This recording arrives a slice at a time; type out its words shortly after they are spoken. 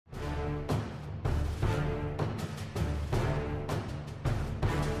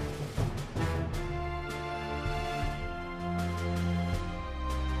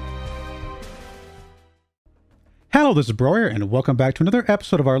Hello, this is Broyar, and welcome back to another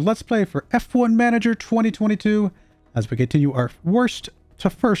episode of our Let's Play for F1 Manager 2022 as we continue our worst to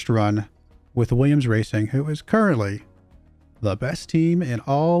first run with Williams Racing, who is currently the best team in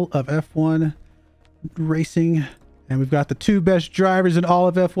all of F1 racing. And we've got the two best drivers in all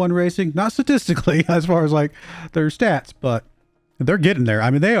of F1 racing, not statistically as far as like their stats, but they're getting there.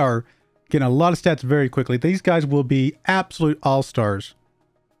 I mean, they are getting a lot of stats very quickly. These guys will be absolute all-stars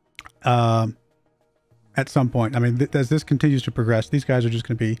at some point. I mean, as this continues to progress, these guys are just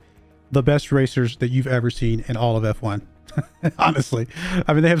going to be the best racers that you've ever seen in all of F1. Honestly.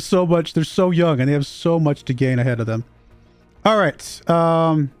 I mean, they have so much. They're so young and they have so much to gain ahead of them. All right.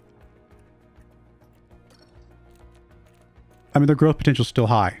 I mean, their growth potential is still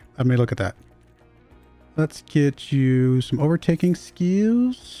high. I mean, look at that. Let's get you some overtaking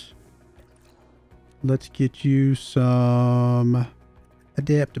skills. Let's get you some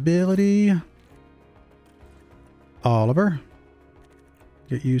adaptability. Oliver.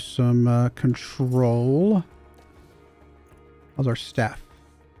 Get you some control. How's our staff?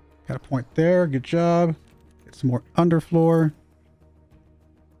 Got a point there. Good job. Get some more underfloor.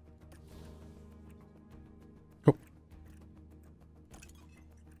 Oh.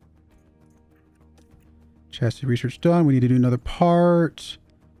 Chassis research done. We need to do another part.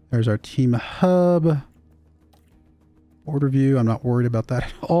 There's our team hub. Order view. I'm not worried about that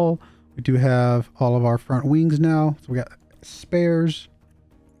at all. We do have all of our front wings now. So we got spares.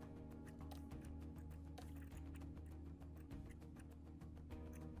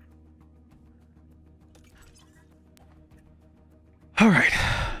 All right.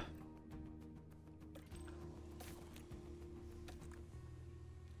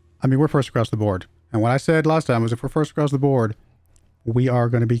 I mean, we're first across the board. And what I said last time was if we're first across the board, we are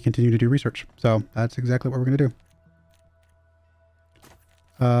going to be continuing to do research. So that's exactly what we're going to do.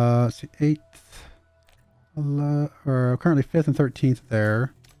 Let's see, 8th, or currently 5th and 13th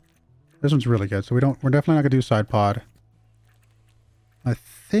there. This one's really good. So we're definitely not gonna do side pod. I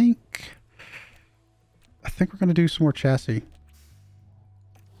think we're gonna do some more chassis.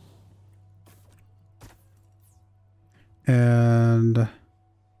 And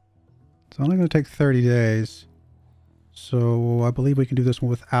it's only gonna take 30 days. So I believe we can do this one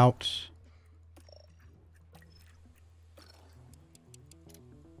without.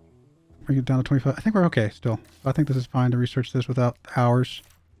 Bring it down to 25. I think we're okay still. I think this is fine to research this without hours.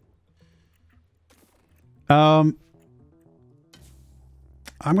 I'm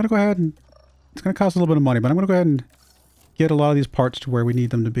going to go ahead and... It's going to cost a little bit of money, but I'm going to go ahead and get a lot of these parts to where we need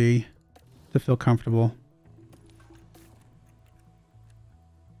them to be to feel comfortable.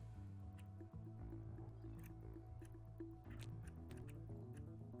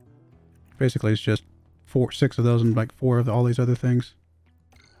 Basically, it's just 6 of those and like 4 of all these other things.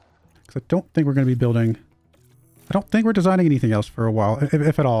 I don't think we're going to be building... I don't think we're designing anything else for a while,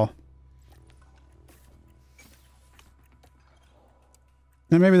 if at all.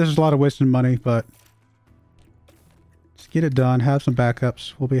 And maybe there's a lot of wasted money, but... Just get it done, have some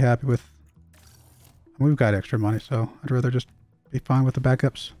backups. We'll be happy with... We've got extra money, so I'd rather just be fine with the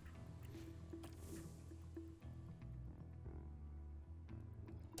backups.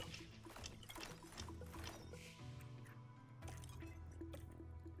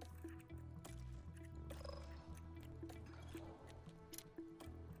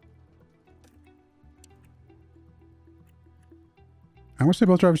 I'm going to say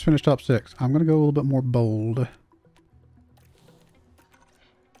both drivers finished top 6. I'm going to go a little bit more bold.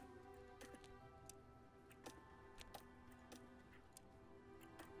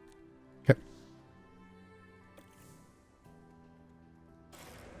 Okay.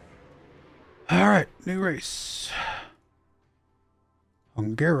 All right, new race.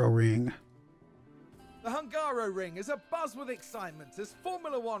 Hungaroring. The Hungaroring is abuzz with excitement as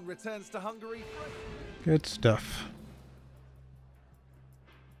Formula One returns to Hungary. Good stuff.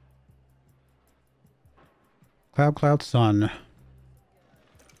 Cloud, cloud, sun.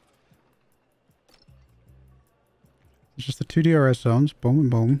 It's just the 2 DRS zones. Boom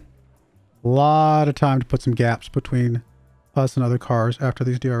and boom. A lot of time to put some gaps between us and other cars after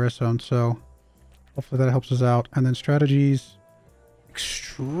these DRS zones. So hopefully that helps us out. And then strategies.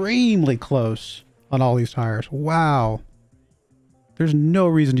 Extremely close on all these tires. Wow. There's no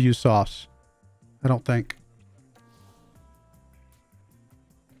reason to use softs. I don't think.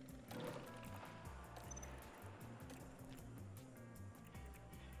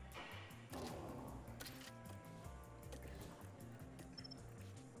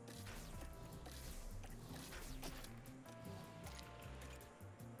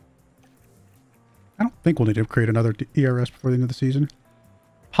 I don't think we'll need to create another ERS before the end of the season.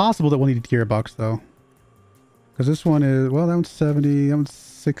 Possible that we'll need a gearbox, though. Because this one is, well, that one's 70, that one's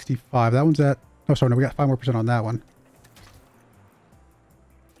 65. That one's at, oh, sorry, no, we got 5 more % on that one.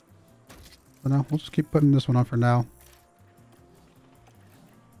 But no, we'll just keep putting this one on for now.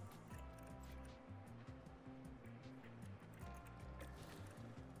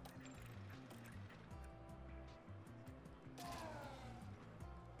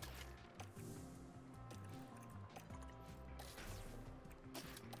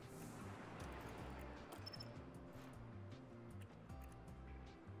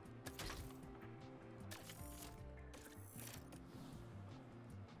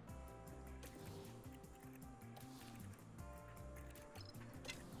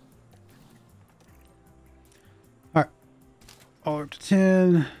 All up to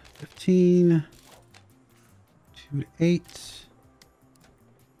 10, 15, 2 to 8,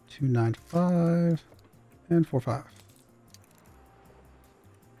 2, 9 to 5, and 4, 5.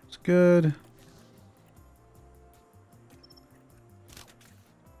 It's good.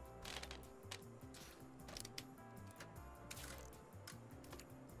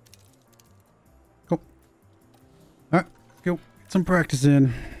 Cool. All right, go get some practice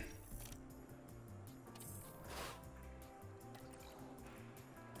in.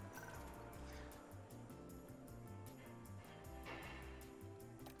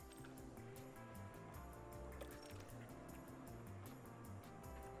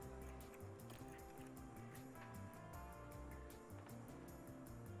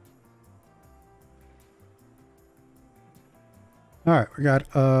 All right, we got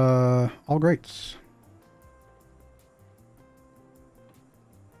all greats.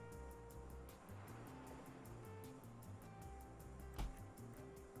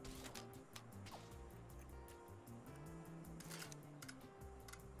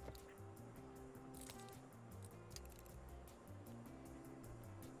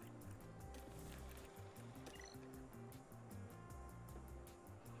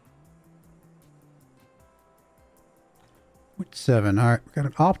 .7. All right, we got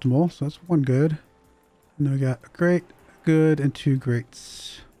an optimal, so that's one good. And then we got a great, good, and 2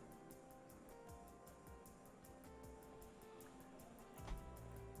 greats.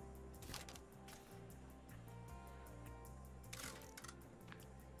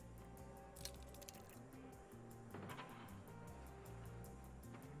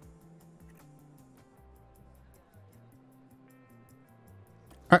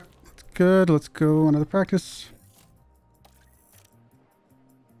 All right, that's good. Let's go another practice.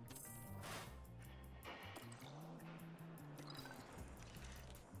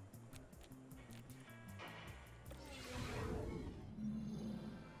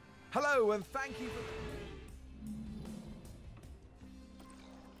 Hello and thank you for...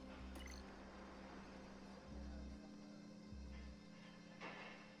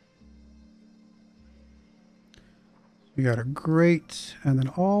 We got a great, and then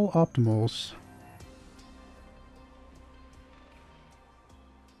all optimals.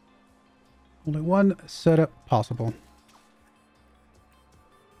 Only one setup possible.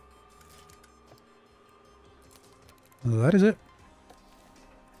 That is it.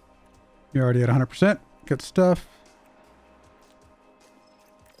 You're already at 100%. Good stuff.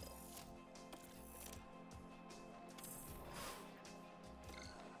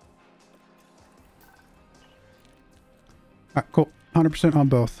 All right, cool. 100% on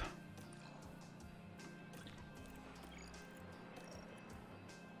both.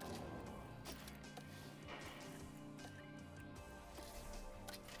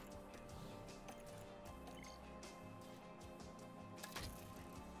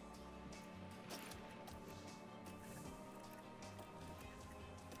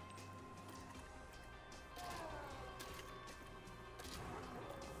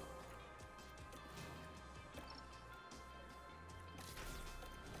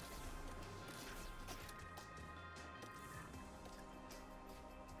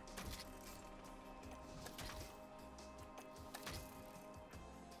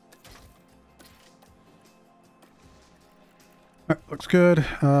 All right, looks good.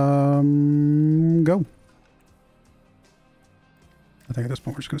 Go. I think at this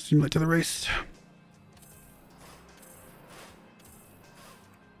point we're just going to simulate to the race.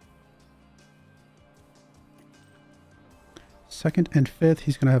 Second and fifth,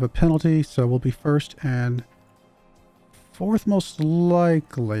 he's going to have a penalty, so we'll be first and fourth most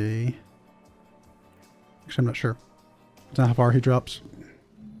likely. Actually, I'm not sure. Depends on how far he drops.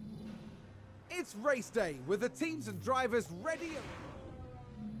 It's race day with the teams and drivers ready.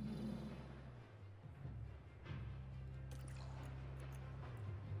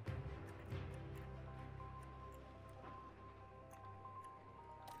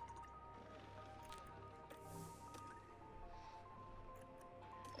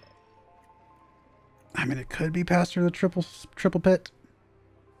 I mean, it could be past through the triple pit.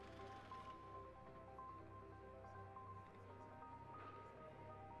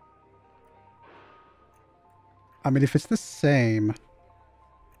 I mean, if it's the same,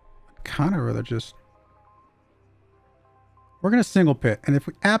 I'd kind of rather just... We're going to single pit, and if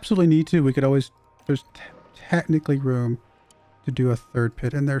we absolutely need to, we could always... There's technically room to do a third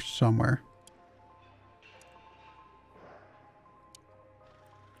pit in there somewhere.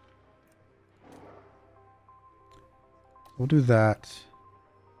 We'll do that.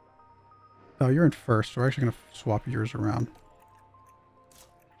 Oh, you're in first, so we're actually going to swap yours around.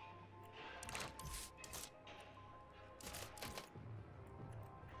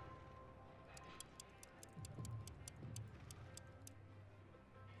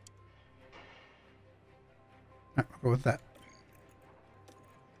 Alright, I'll go with that.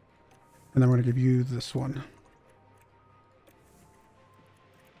 And then we're going to give you this one.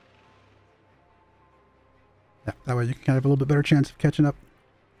 Yeah, that way you can kind of have a little bit better chance of catching up.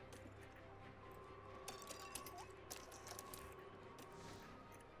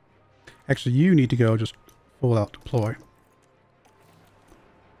 Actually, you need to go just full out deploy.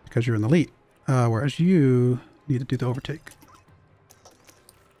 Because you're in the lead. Whereas you need to do the overtake.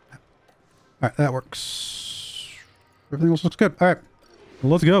 Alright, that works. Everything else looks good. Alright,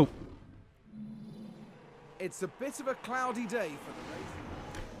 let's go. It's a bit of a cloudy day for the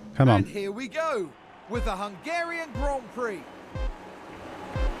race. Come on. And here we go with the Hungarian Grand Prix.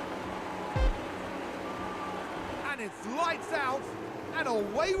 And it's lights out and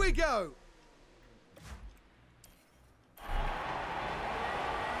away we go.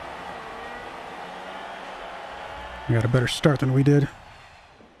 We got a better start than we did.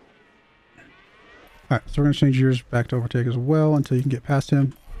 Alright, so we're going to change yours back to overtake as well until you can get past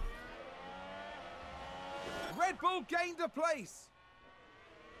him. Red Bull gained a place.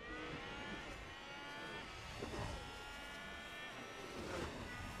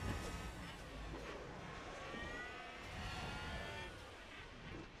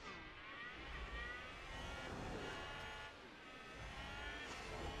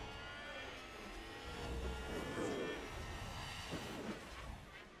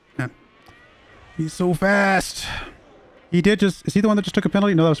 He's so fast. He did just... Is he the one that just took a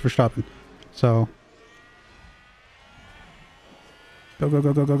penalty? No, that was for stopping. So... Go, go,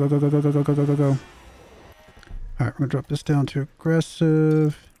 go, go, go, go, go, go, go, go, go, go, go, go. Alright, we're going to drop this down to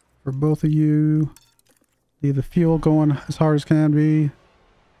aggressive for both of you. Leave the fuel going as hard as can be.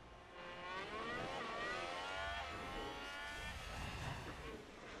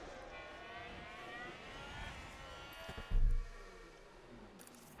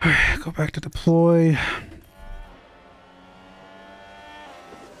 Go back to deploy.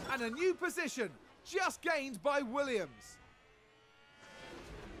 And a new position just gained by Williams.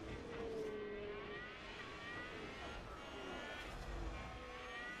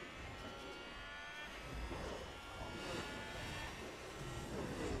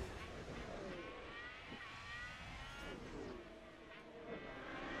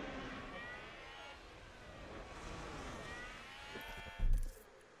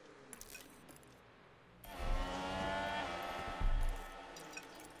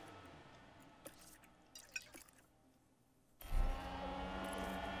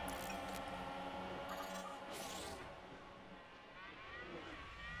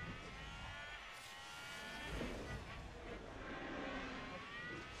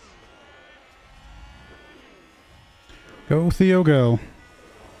 Go, Theo, go.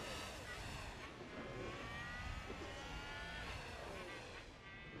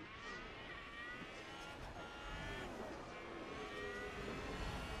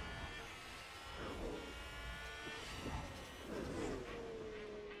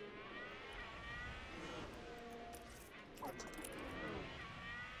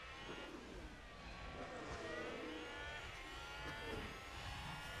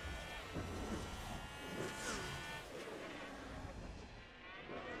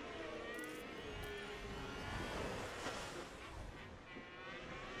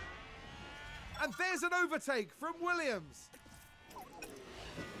 And there's an overtake from Williams.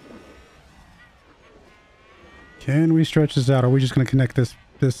 Can we stretch this out? Or are we just going to connect this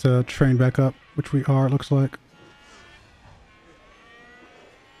train back up? Which we are, it looks like.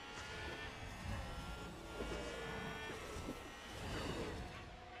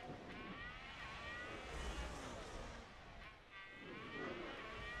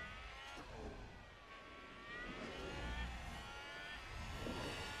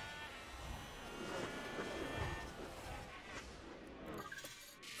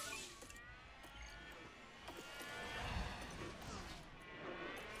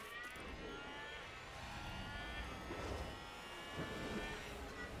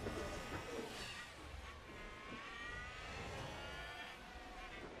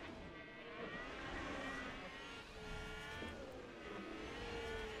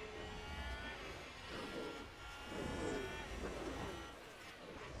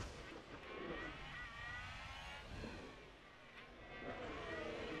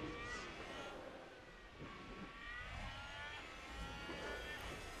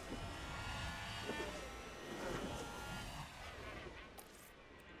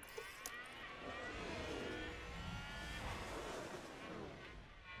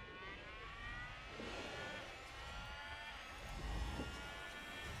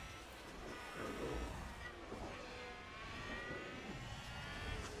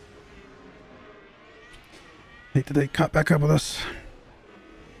 Hate that they caught back up with us.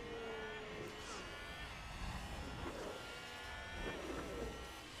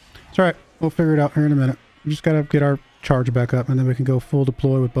 It's alright. We'll figure it out here in a minute. We just gotta get our charge back up and then we can go full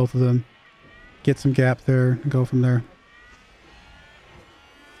deploy with both of them. Get some gap there and go from there.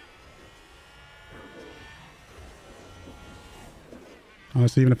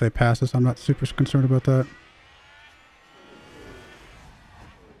 Honestly, even if they pass us, I'm not super concerned about that.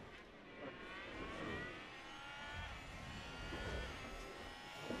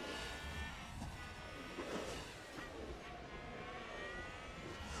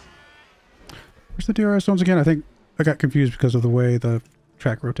 Where's the DRS zones again? I think I got confused because of the way the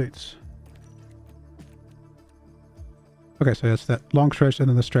track rotates. Okay, so that's that long stretch and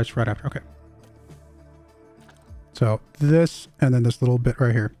then the stretch right after. Okay. So this and then this little bit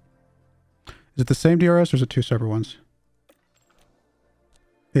right here. Is it the same DRS or is it two separate ones?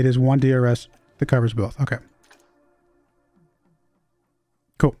 It is one DRS that covers both. Okay.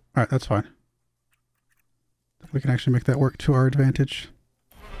 Cool. All right, that's fine. We can actually make that work to our advantage.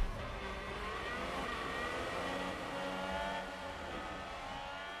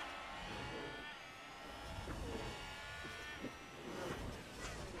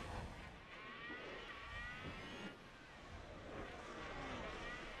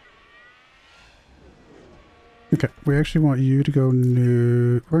 Okay, we actually want you to go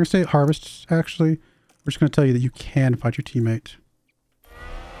new. We're going to stay at harvest, actually. We're just going to tell you that you can fight your teammate.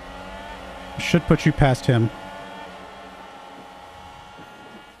 Should put you past him.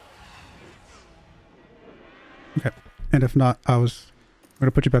 Okay, and if not, we're going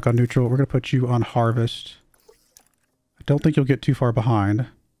to put you back on neutral. We're going to put you on harvest. I don't think you'll get too far behind.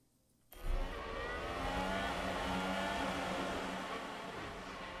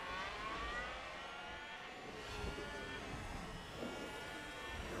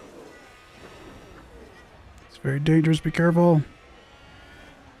 Very dangerous, be careful.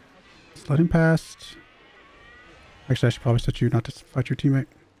 Just let him pass. Actually, I should probably set you not to fight your teammate.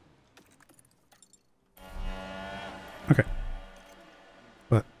 Okay.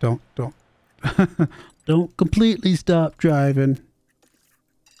 But don't don't completely stop driving.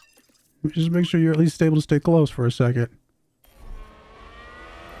 Just make sure you're at least able to stay close for a second.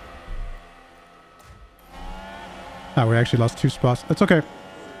 Ah, we actually lost 2 spots. That's okay.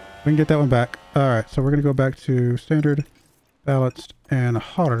 We can get that one back. Alright, so we're going to go back to standard, balanced, and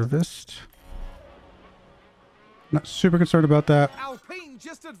harvest. Not super concerned about that. Alpine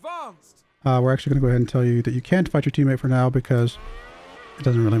just advanced. We're actually going to go ahead and tell you that you can't fight your teammate for now because it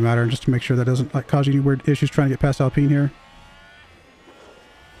doesn't really matter. Just to make sure that doesn't cause you any weird issues trying to get past Alpine here.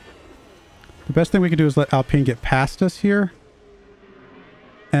 The best thing we can do is let Alpine get past us here.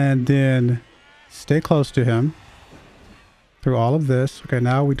 And then stay close to him. Through all of this. Okay,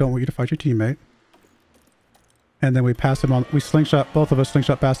 now we don't want you to fight your teammate. And then we pass him on. We slingshot, both of us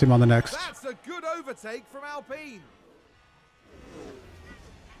slingshot past him on the next. That's a good overtake from Alpine.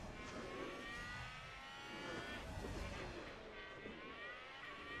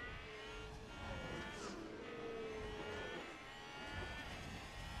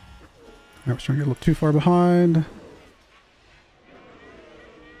 We're starting to get a little too far behind.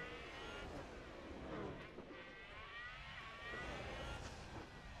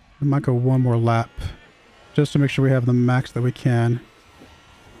 We might go one more lap just to make sure we have the max that we can.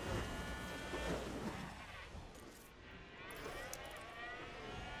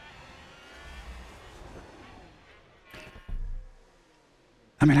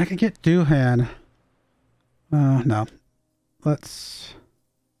 I mean, I could get Doohan. No. Let's...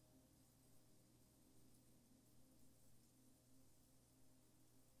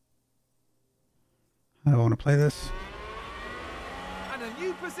 I don't want to play this. And a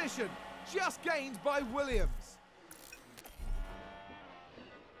new position just gained by Williams.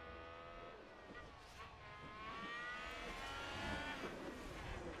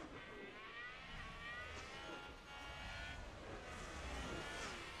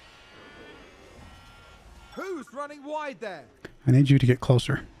 Who's running wide there? I need you to get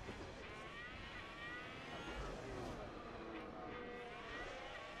closer.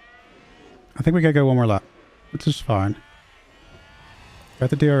 I think we gotta go one more lap. Which is fine. Got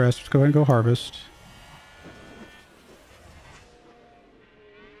the DRS. Let's go ahead and go harvest.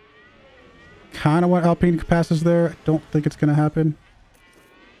 Kind of want Alpine to pass us there. I don't think it's gonna happen.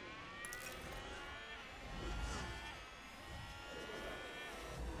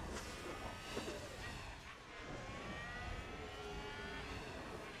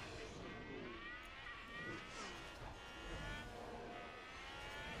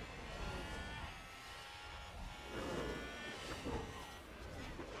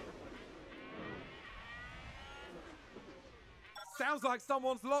 Sounds like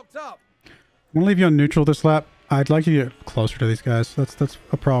someone's locked up. I'm gonna leave you on neutral this lap. I'd like you to get closer to these guys. That's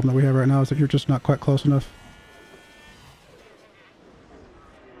a problem that we have right now, is that you're just not quite close enough.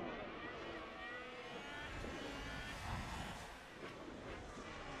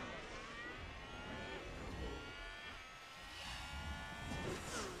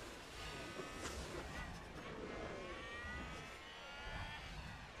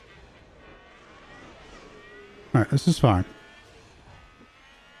 Alright, this is fine.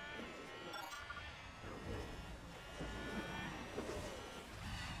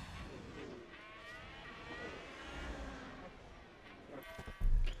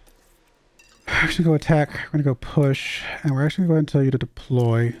 We're actually going to go attack, we're going to go push, and we're actually going to go ahead and tell you to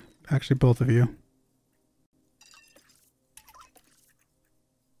deploy. Actually, both of you.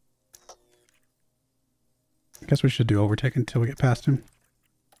 I guess we should do overtake until we get past him.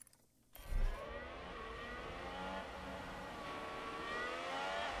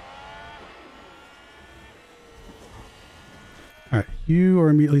 Alright, you are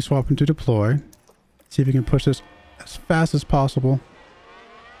immediately swapping to deploy. See if you can push this as fast as possible.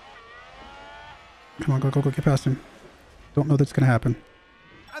 Come on, go, get past him. Don't know that's going to happen.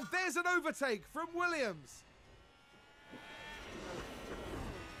 And there's an overtake from Williams.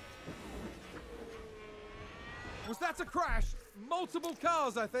 Was that a crash? Multiple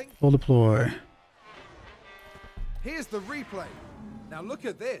cars, I think. Full deploy. Here's the replay. Now look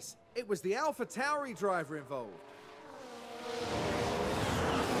at this. It was the Alpha Tauri driver involved.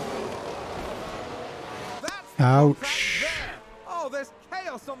 That's the Ouch. contact there. Oh, there's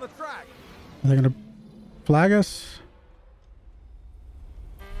chaos on the track. Are they going to flag us?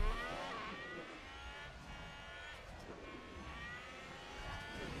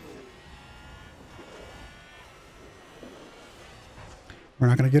 We're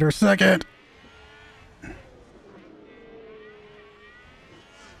not going to get our second.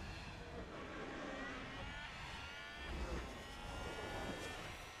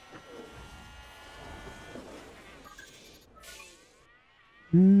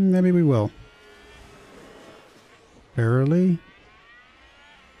 Maybe we will. Barely.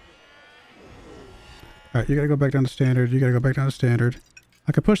 Alright, you gotta go back down to standard. You gotta go back down to standard.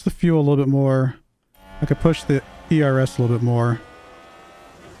 I could push the fuel a little bit more. I could push the ERS a little bit more.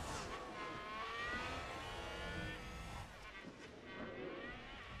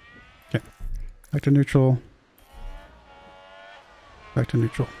 Okay. Back to neutral. Back to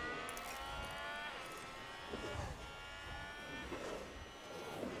neutral.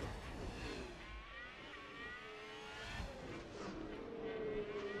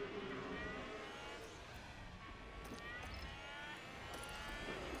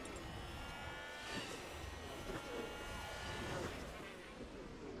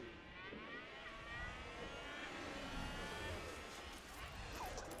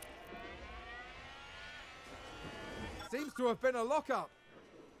 Seems to have been a lockup.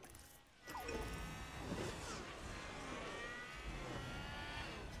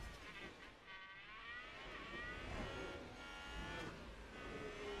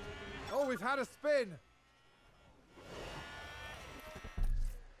 Oh, we've had a spin.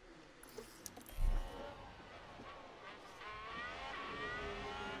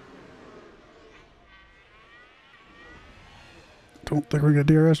 Don't think we're gonna get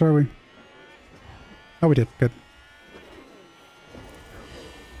DRS, are we? Oh, we did. Good.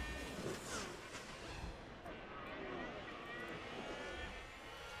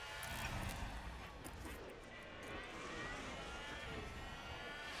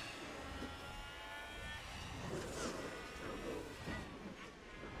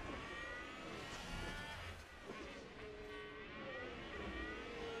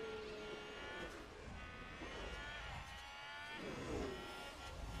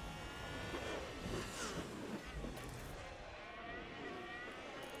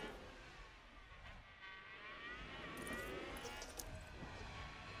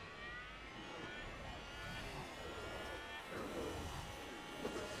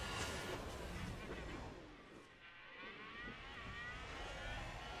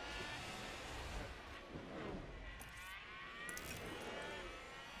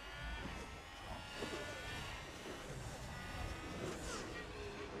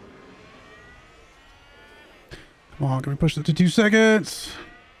 Come on, can we push it to 2 seconds?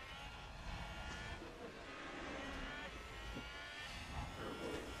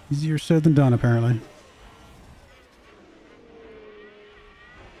 Easier said than done, apparently.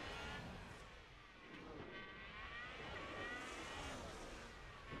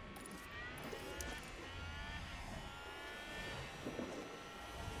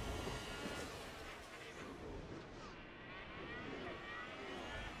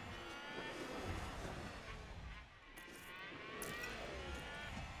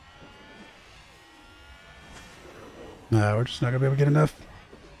 No, we're just not gonna be able to get enough.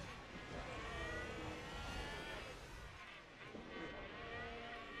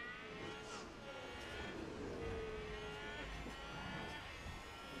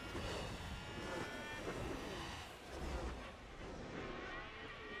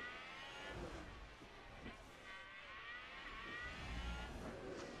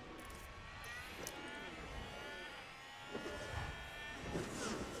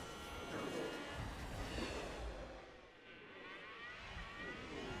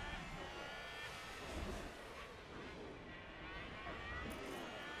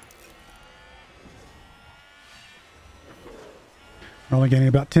 We're only getting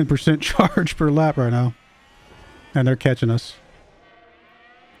about 10% charge per lap right now. And they're catching us.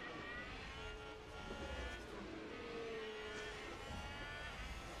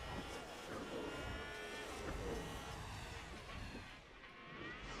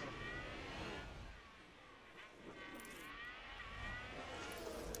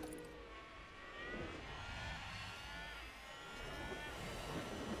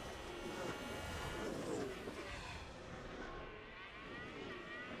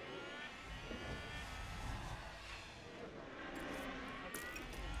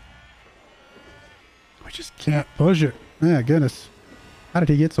 We just can't push it. Man, goodness. How did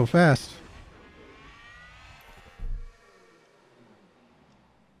he get so fast?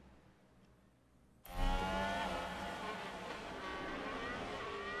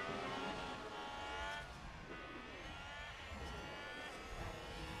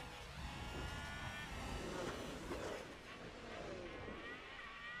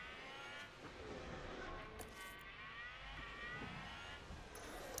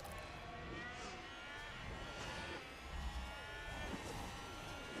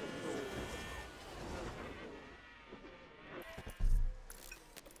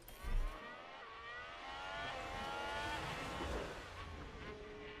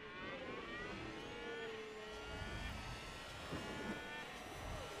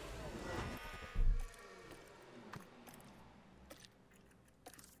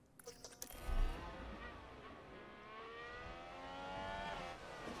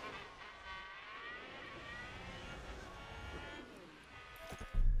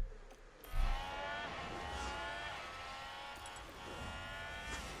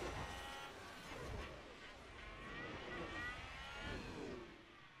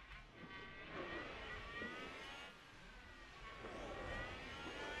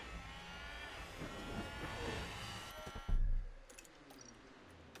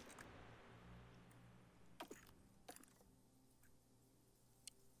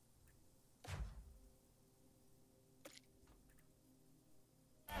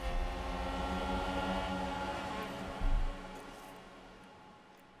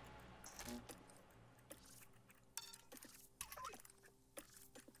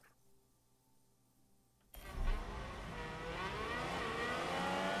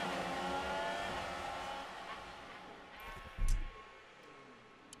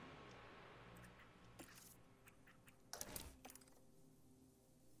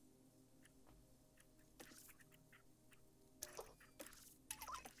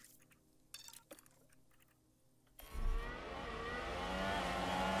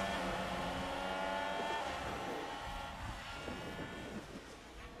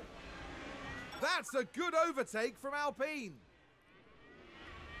 That's a good overtake from Alpine.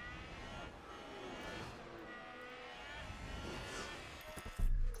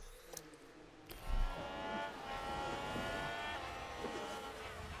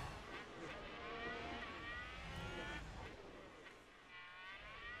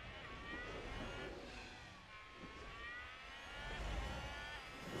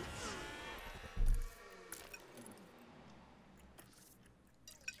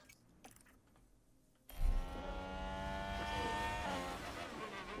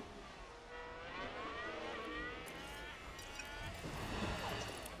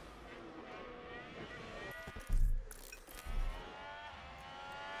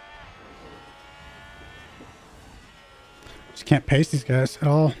 Just can't pace these guys at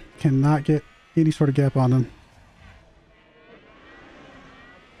all. Cannot get any sort of gap on them.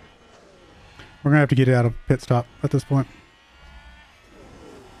 We're going to have to get out of pit stop at this point.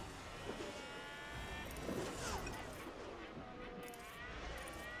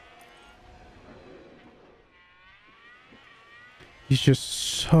 He's just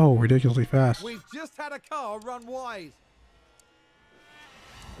so ridiculously fast. We've just had a car run wide.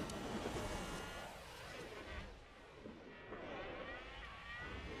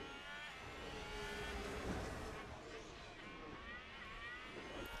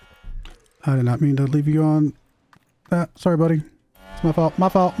 I did not mean to leave you on that. Sorry, buddy. It's my fault. My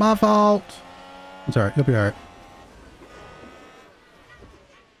fault. My fault. It's alright. You'll be alright.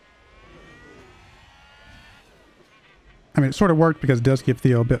 I mean, it sort of worked because it does give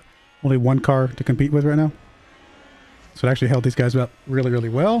Theo a bit, only one car to compete with right now. So it actually held these guys up really, really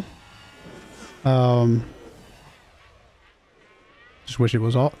well. Just wish it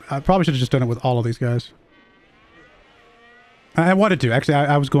was all... I probably should have just done it with all of these guys. I wanted to. Actually,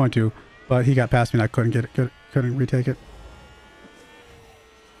 I was going to. But he got past me and I couldn't get it. Couldn't retake it.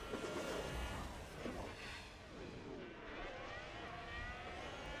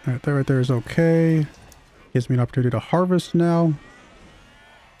 Alright, that right there is okay. Gives me an opportunity to harvest now.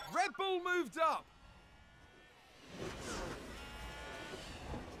 Red Bull moved up.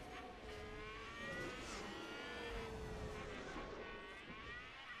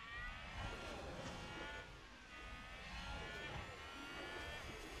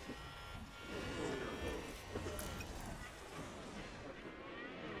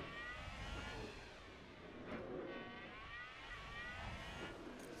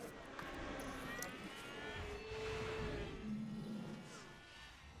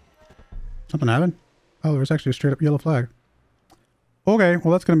 Something happened? Oh, there's actually a straight up yellow flag. Okay,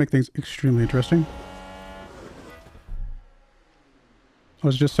 well that's going to make things extremely interesting. Oh,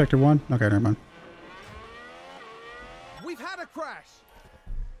 it's just Sector 1? Okay, never mind. We've had a crash.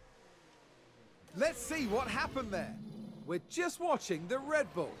 Let's see what happened there. We're just watching the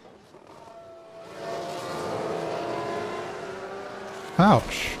Red Bull.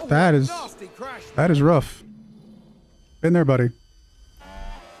 Ouch. Oh, that nasty crash. is rough. Been there, buddy.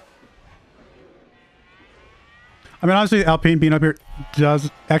 I mean, honestly, Alpine being up here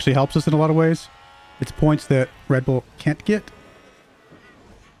does actually helps us in a lot of ways. It's points that Red Bull can't get.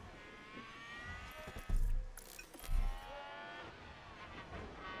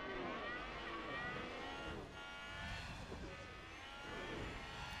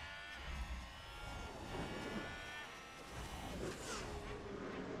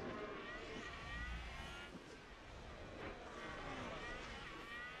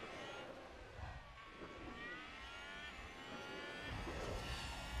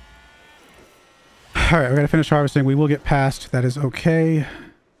 All right, we're going to finish harvesting. We will get past. That is okay.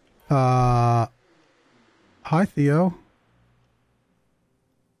 Hi, Theo.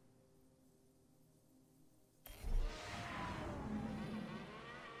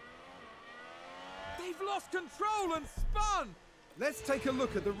 They've lost control and spun. Let's take a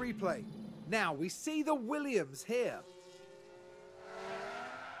look at the replay. Now we see the Williams here.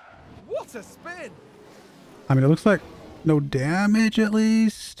 What a spin. I mean, it looks like no damage at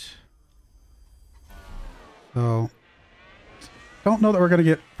least. So, don't know that we're going to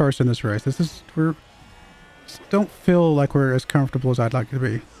get first in this race. We're don't feel like we're as comfortable as I'd like to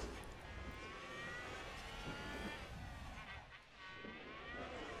be.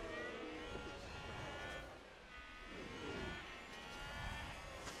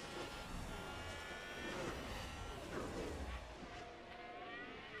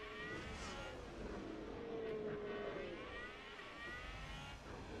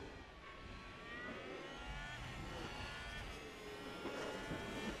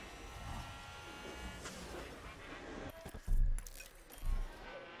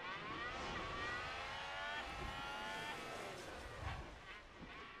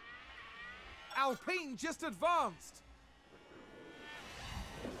 Alpine just advanced.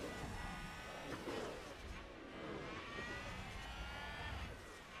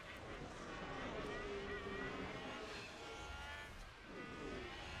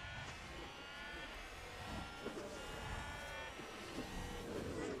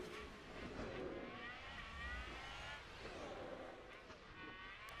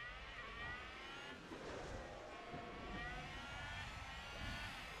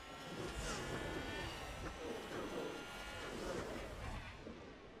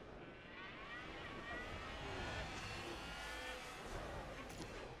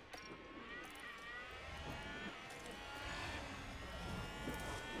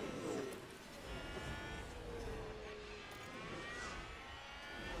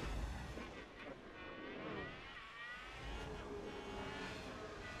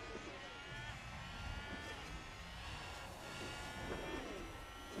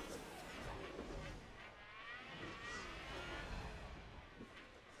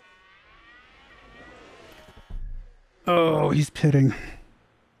 Oh, he's pitting.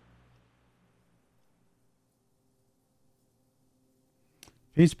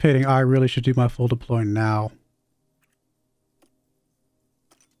 If he's pitting, I really should do my full deploy now.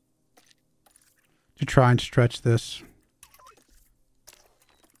 To try and stretch this.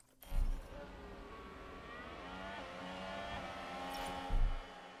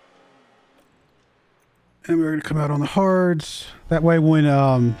 And we're going to come out on the hards. That way when,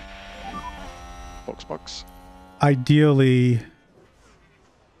 Box. ideally,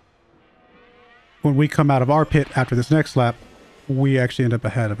 when we come out of our pit after this next lap, we actually end up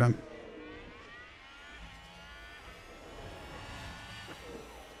ahead of him.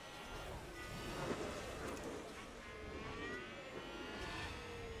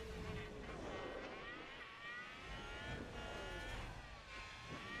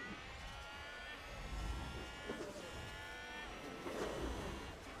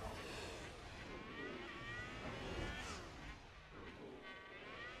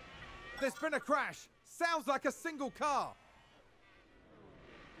 There's been a crash. Sounds like a single car.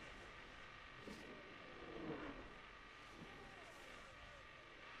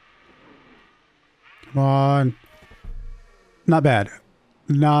 Come on. Not bad.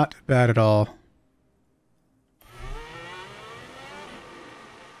 Not bad at all.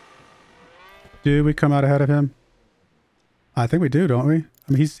 Do we come out ahead of him? I think we do, don't we?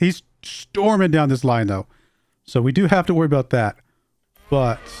 I mean, he's storming down this line, though. So we do have to worry about that.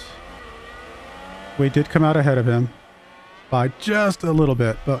 But we did come out ahead of him by just a little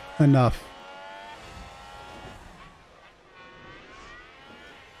bit, but enough.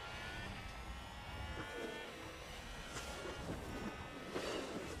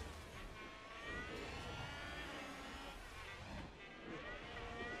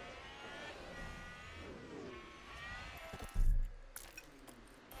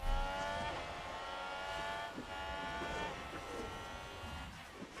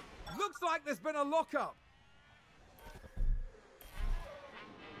 Looks like there's been a lockup.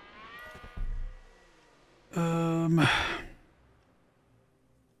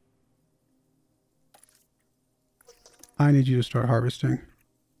 I need you to start harvesting.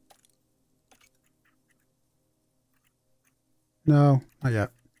 No, not yet.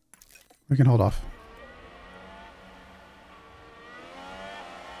 We can hold off.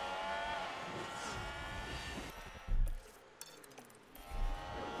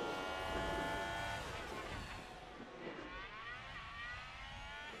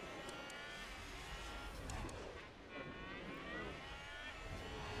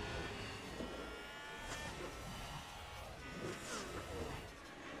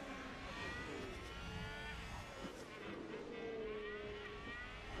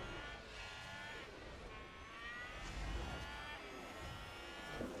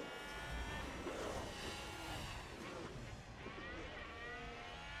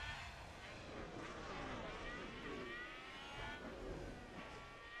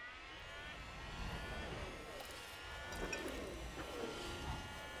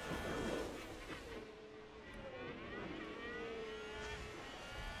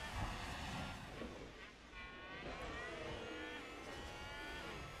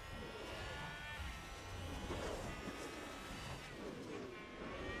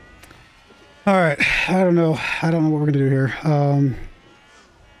 All right, I don't know what we're gonna do here.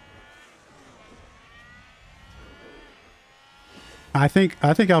 I think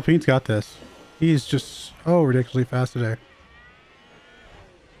Alpine's got this. He's just so ridiculously fast today.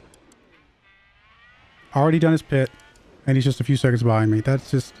 Already done his pit, and he's just a few seconds behind me.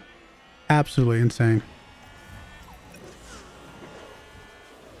 That's just absolutely insane.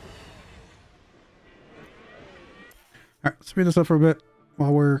 All right, speed this up for a bit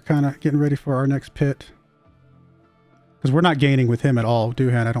while we're kind of getting ready for our next pit. Because we're not gaining with him at all,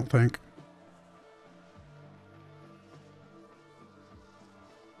 Doohan, I don't think.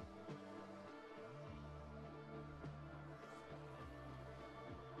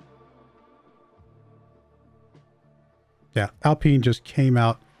 Yeah, Alpine just came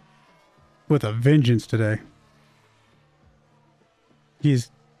out with a vengeance today.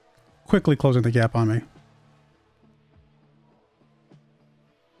 He's quickly closing the gap on me.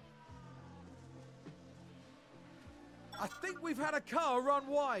 I think we've had a car run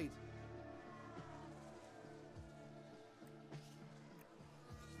wide.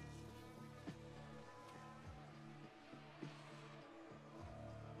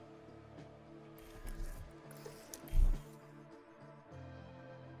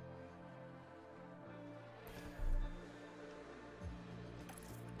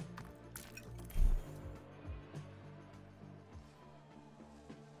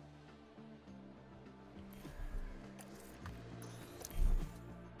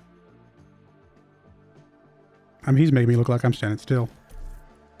 I mean, he's making me look like I'm standing still.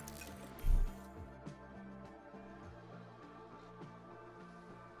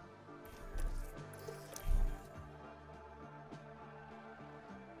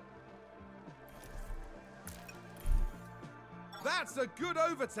 That's a good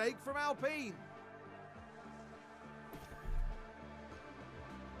overtake from Alpine.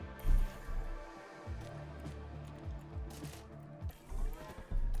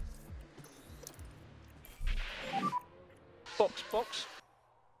 box.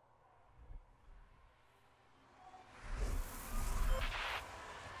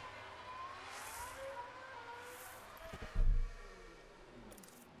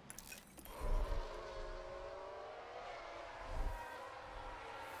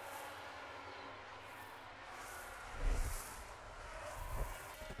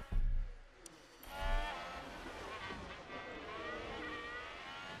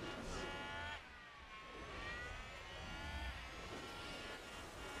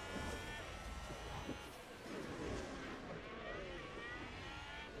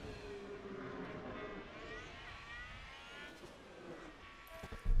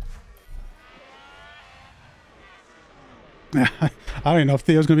 I don't even know if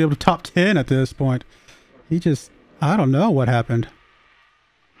Theo's going to be able to top 10 at this point. He just, I don't know what happened.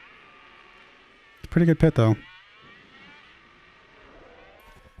 It's a pretty good pit, though.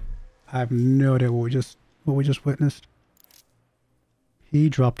 I have no idea what we just witnessed. He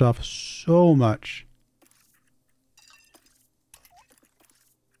dropped off so much.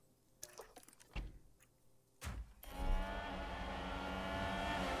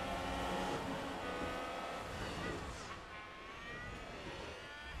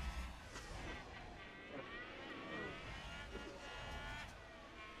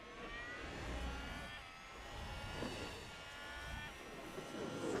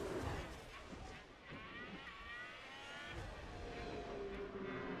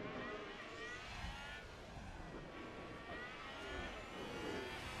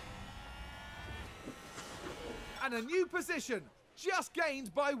 And a new position, just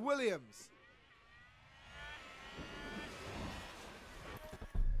gained by Williams.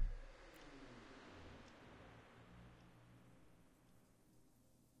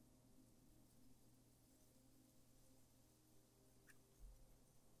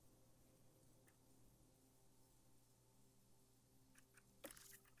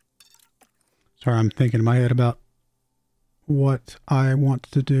 Sorry, I'm thinking in my head about what I want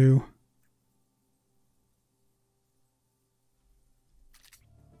to do.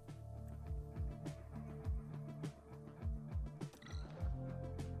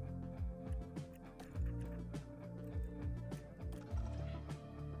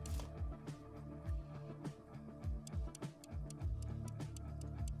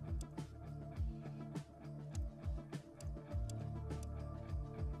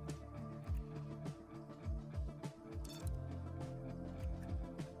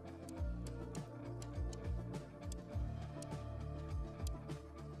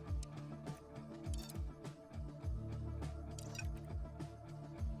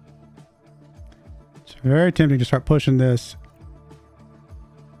 Very tempting to start pushing this.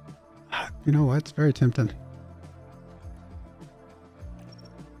 You know what? It's very tempting.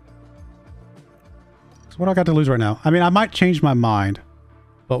 So what do I got to lose right now? I mean, I might change my mind,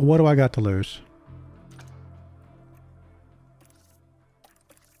 but what do I got to lose?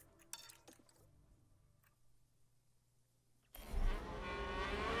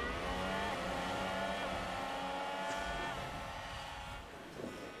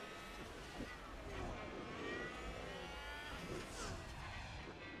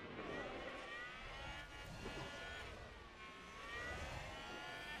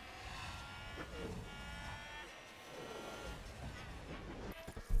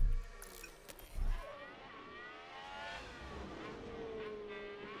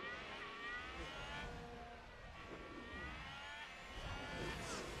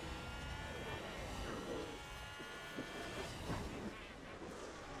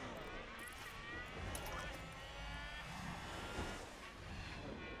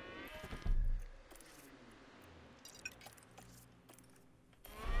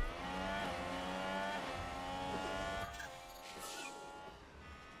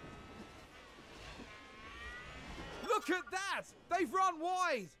 Look at that! They've run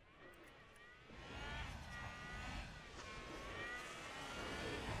wide!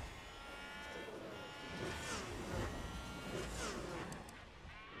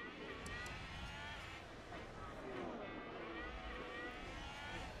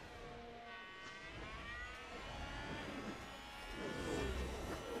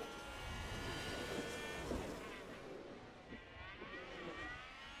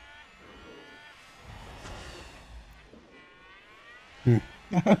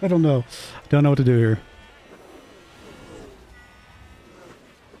 I don't know. Don't know what to do here.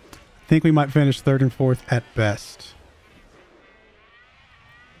 I think we might finish third and fourth at best.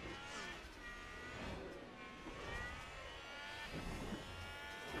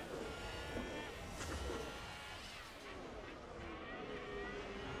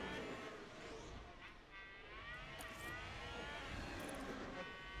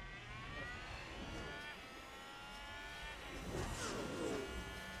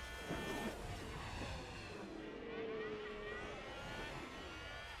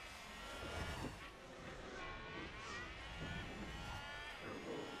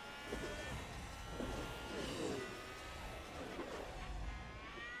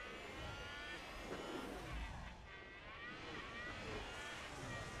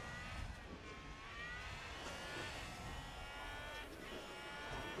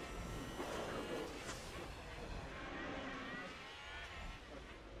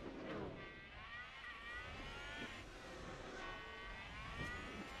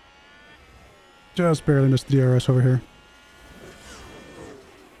 Just barely missed the DRS over here.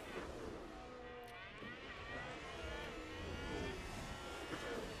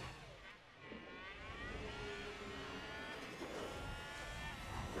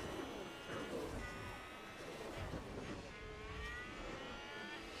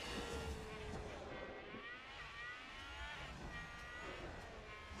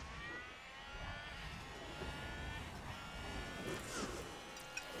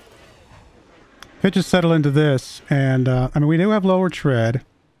 Could just settle into this, and I mean, we do have lower tread.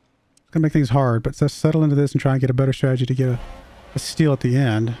 It's gonna make things hard, but let's settle into this and try and get a better strategy to get a steal at the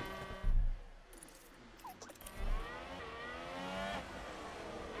end.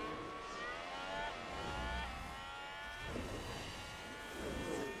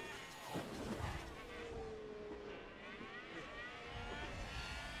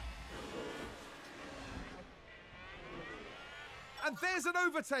 And there's an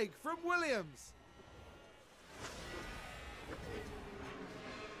overtake from Williams.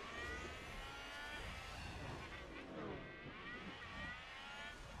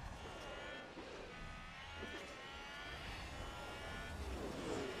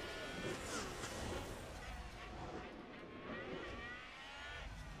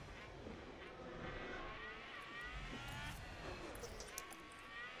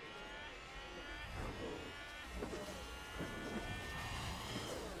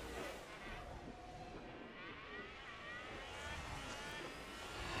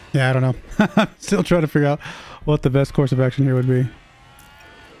 Yeah, I don't know. I'm still trying to figure out what the best course of action here would be.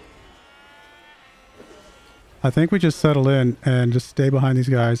 I think we just settle in and just stay behind these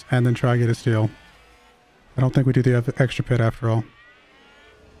guys and then try to get a steal. I don't think we do the extra pit after all.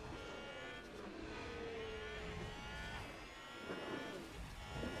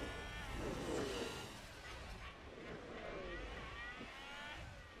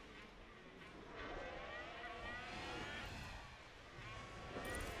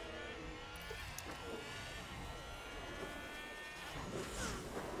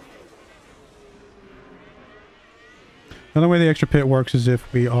 The only way the extra pit works is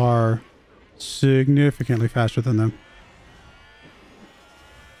if we are significantly faster than them.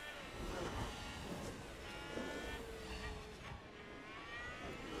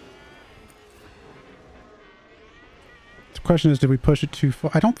 The question is, did we push it too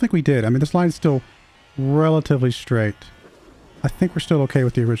far? I don't think we did. I mean, this line's still relatively straight. I think we're still okay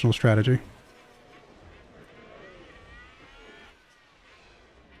with the original strategy.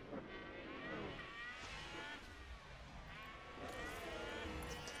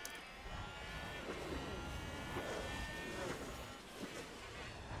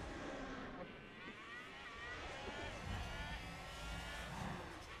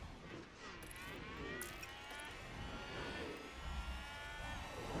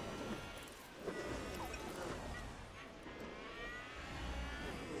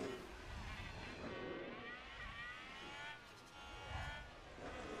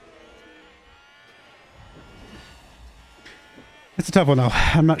 It's a tough one, though.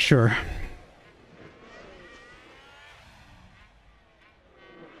 I'm not sure.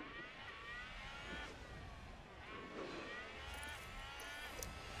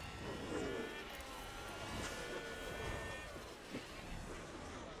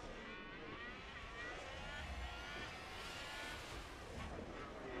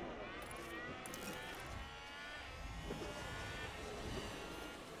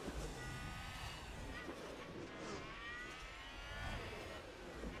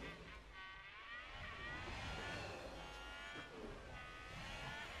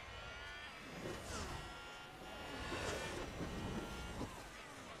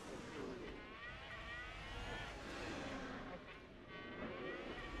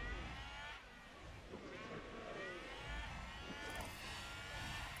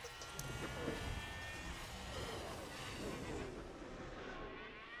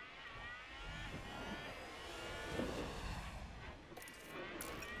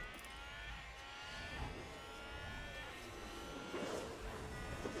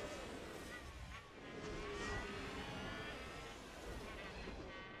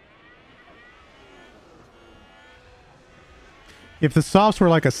 If the softs were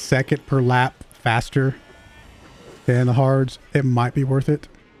like a second per lap faster than the hards, it might be worth it.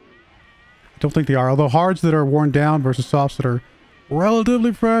 I don't think they are. Although hards that are worn down versus softs that are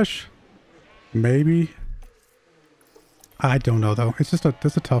relatively fresh, maybe. I don't know though. It's a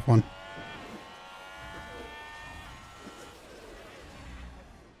tough one.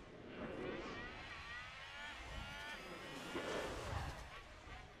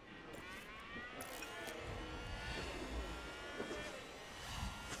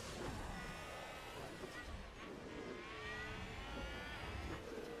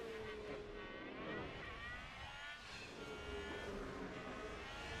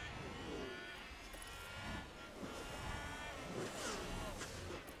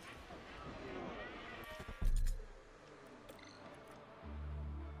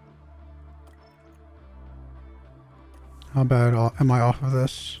 How bad am I off of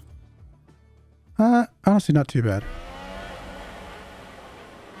this? Honestly, not too bad.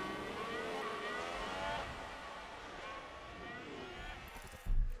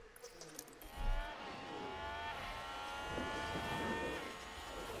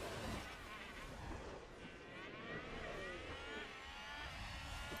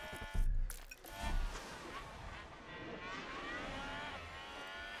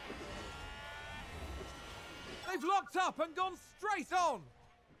 They've locked up and gone straight on!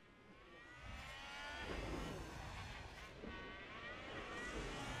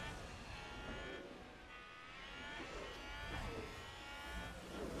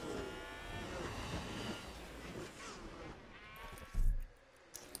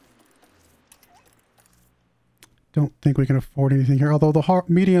 Don't think we can afford anything here. Although the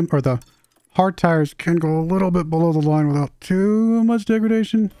medium or the hard tires can go a little bit below the line without too much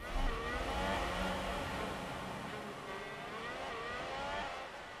degradation.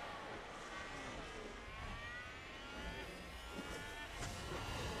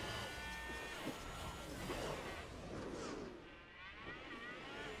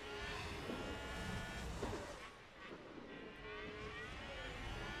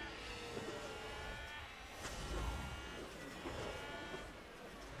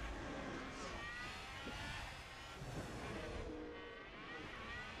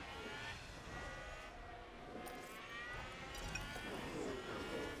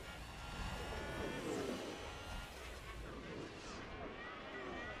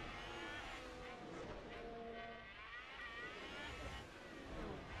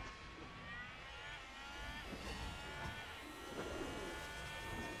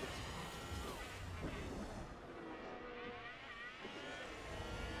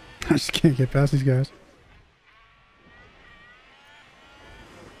 I just can't get past these guys.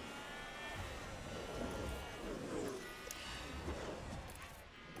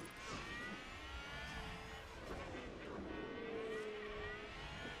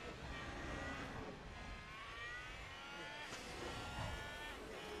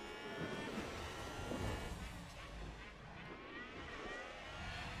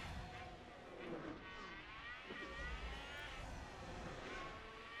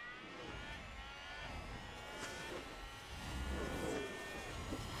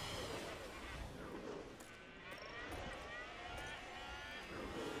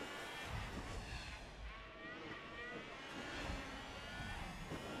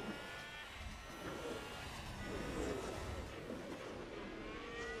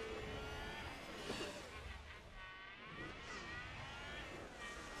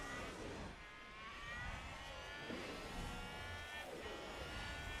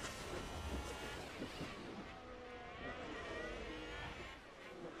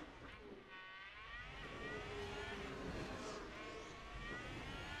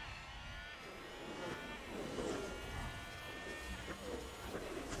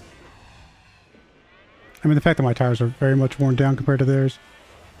 I mean, the fact that my tires are very much worn down compared to theirs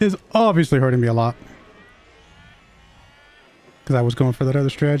is obviously hurting me a lot. Because I was going for that other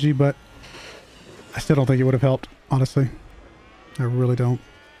strategy, but I still don't think it would have helped, honestly. I really don't.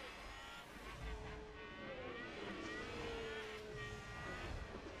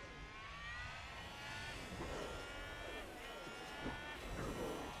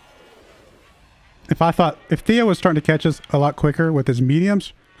 If Theo was starting to catch us a lot quicker with his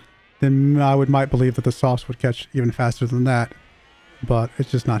mediums, then I might believe that the softs would catch even faster than that. But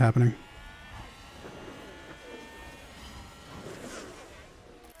it's just not happening.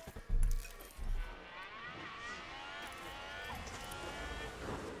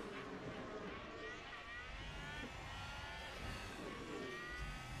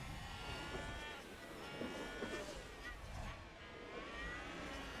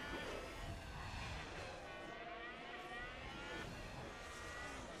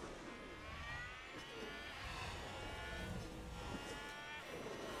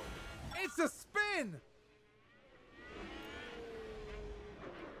 It's a spin!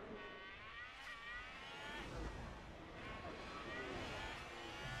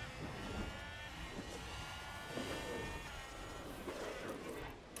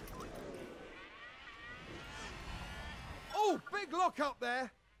 Oh, big lock up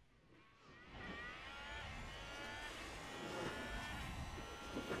there!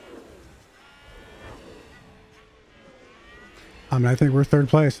 I mean, I think we're third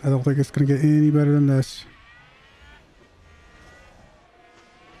place. I don't think it's going to get any better than this.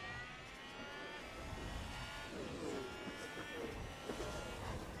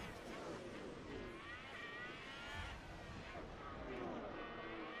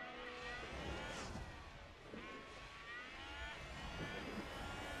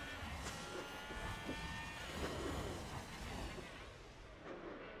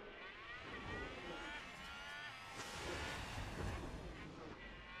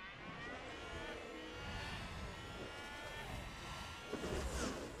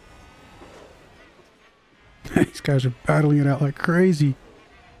 These guys are battling it out like crazy.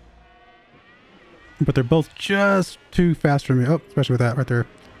 But they're both just too fast for me. Oh, especially with that right there.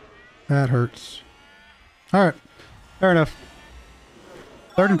 That hurts. All right. Fair enough.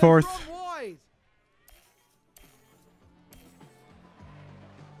 Third and fourth.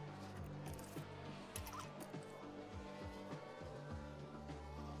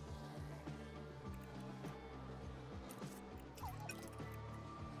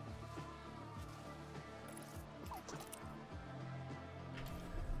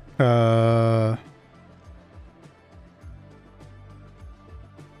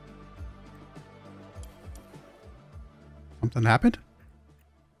 Something happened?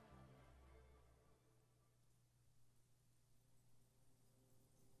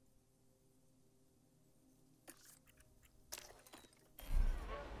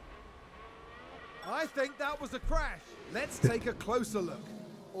 I think that was a crash. Let's take a closer look.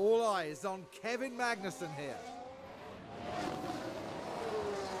 All eyes on Kevin Magnussen here.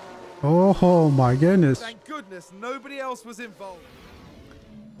 Oh my goodness. Thank goodness nobody else was involved.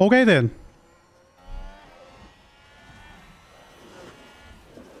 Okay then.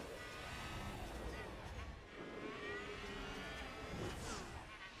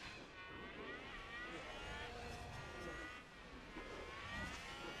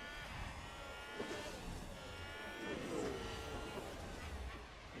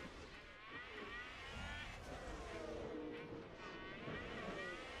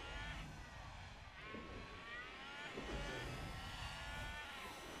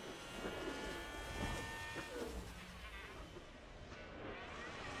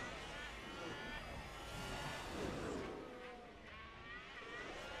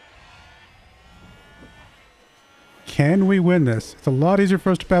 Can we win this? It's a lot easier for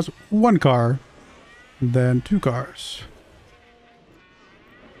us to pass one car than two cars.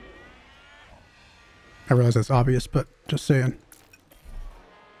 I realize that's obvious, but just saying.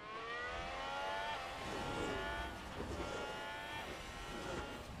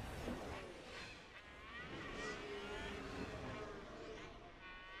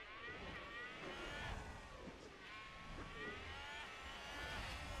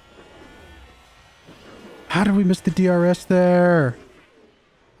 How did we miss the DRS there?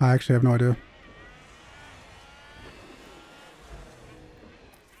 I actually have no idea.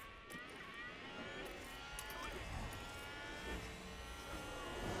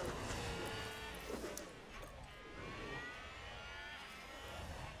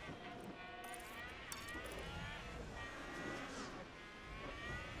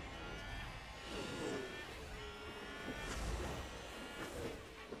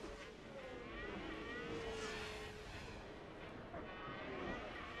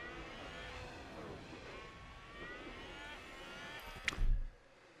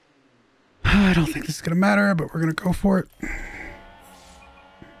 I don't think this is going to matter, but we're going to go for it.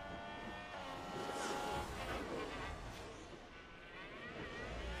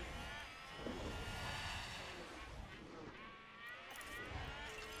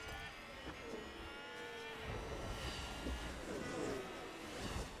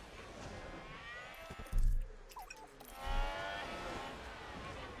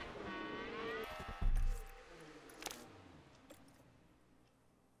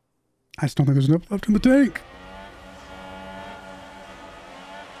 I just don't think there's enough left in the tank.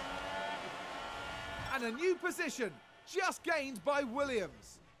 And a new position, just gained by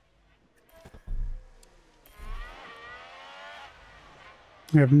Williams.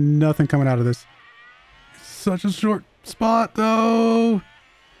 We have nothing coming out of this. It's such a short spot, though.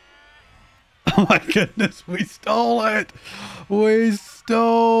 Oh my goodness, we stole it. We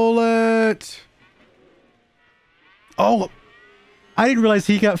stole it. Oh, I didn't realize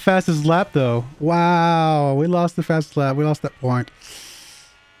he got fastest lap, though. Wow, we lost the fastest lap. We lost that point.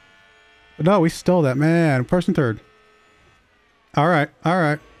 But no, we stole that, man. First and third. All right, all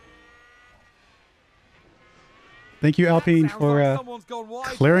right. Thank you, Alpine, for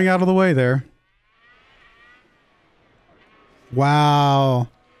clearing out of the way there. Wow.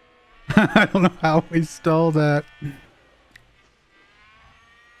 I don't know how we stole that.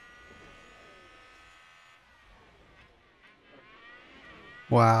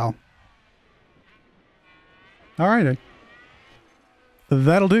 Wow. All right.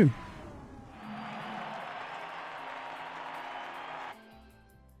 That'll do.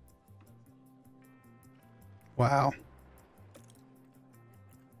 Wow.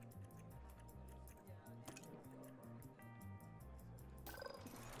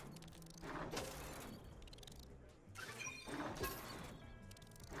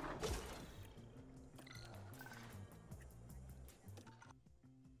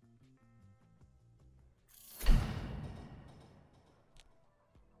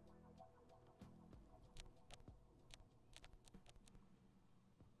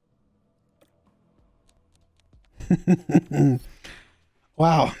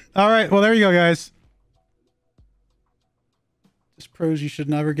 Wow. All right. Well, there you go, guys. Just pros you should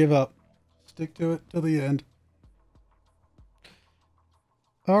never give up. Stick to it till the end.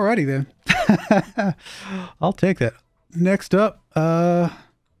 Alrighty then. I'll take that. Next up,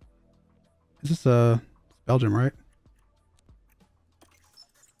 is this Belgium, right?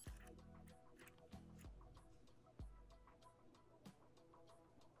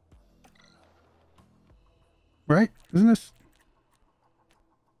 Right? Isn't this?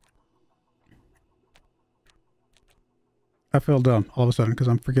 I feel dumb all of a sudden because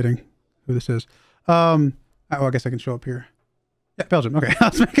I'm forgetting who this is. Oh, I guess I can show up here. Yeah, Belgium. Okay. I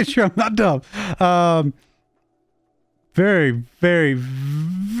was making sure I'm not dumb. Very, very,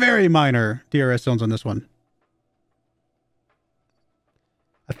 very minor DRS zones on this one.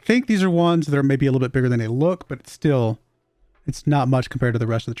 I think these are ones that are maybe a little bit bigger than they look, but still, it's not much compared to the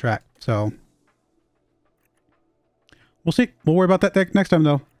rest of the track. So we'll see. We'll worry about that next time,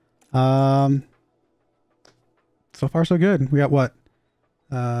 though. So far, so good. We got what?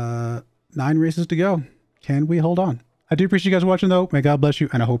 9 races to go. Can we hold on? I do appreciate you guys watching, though. May God bless you,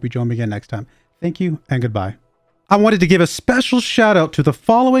 and I hope you join me again next time. Thank you, and goodbye. I wanted to give a special shout out to the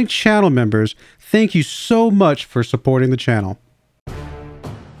following channel members. Thank you so much for supporting the channel.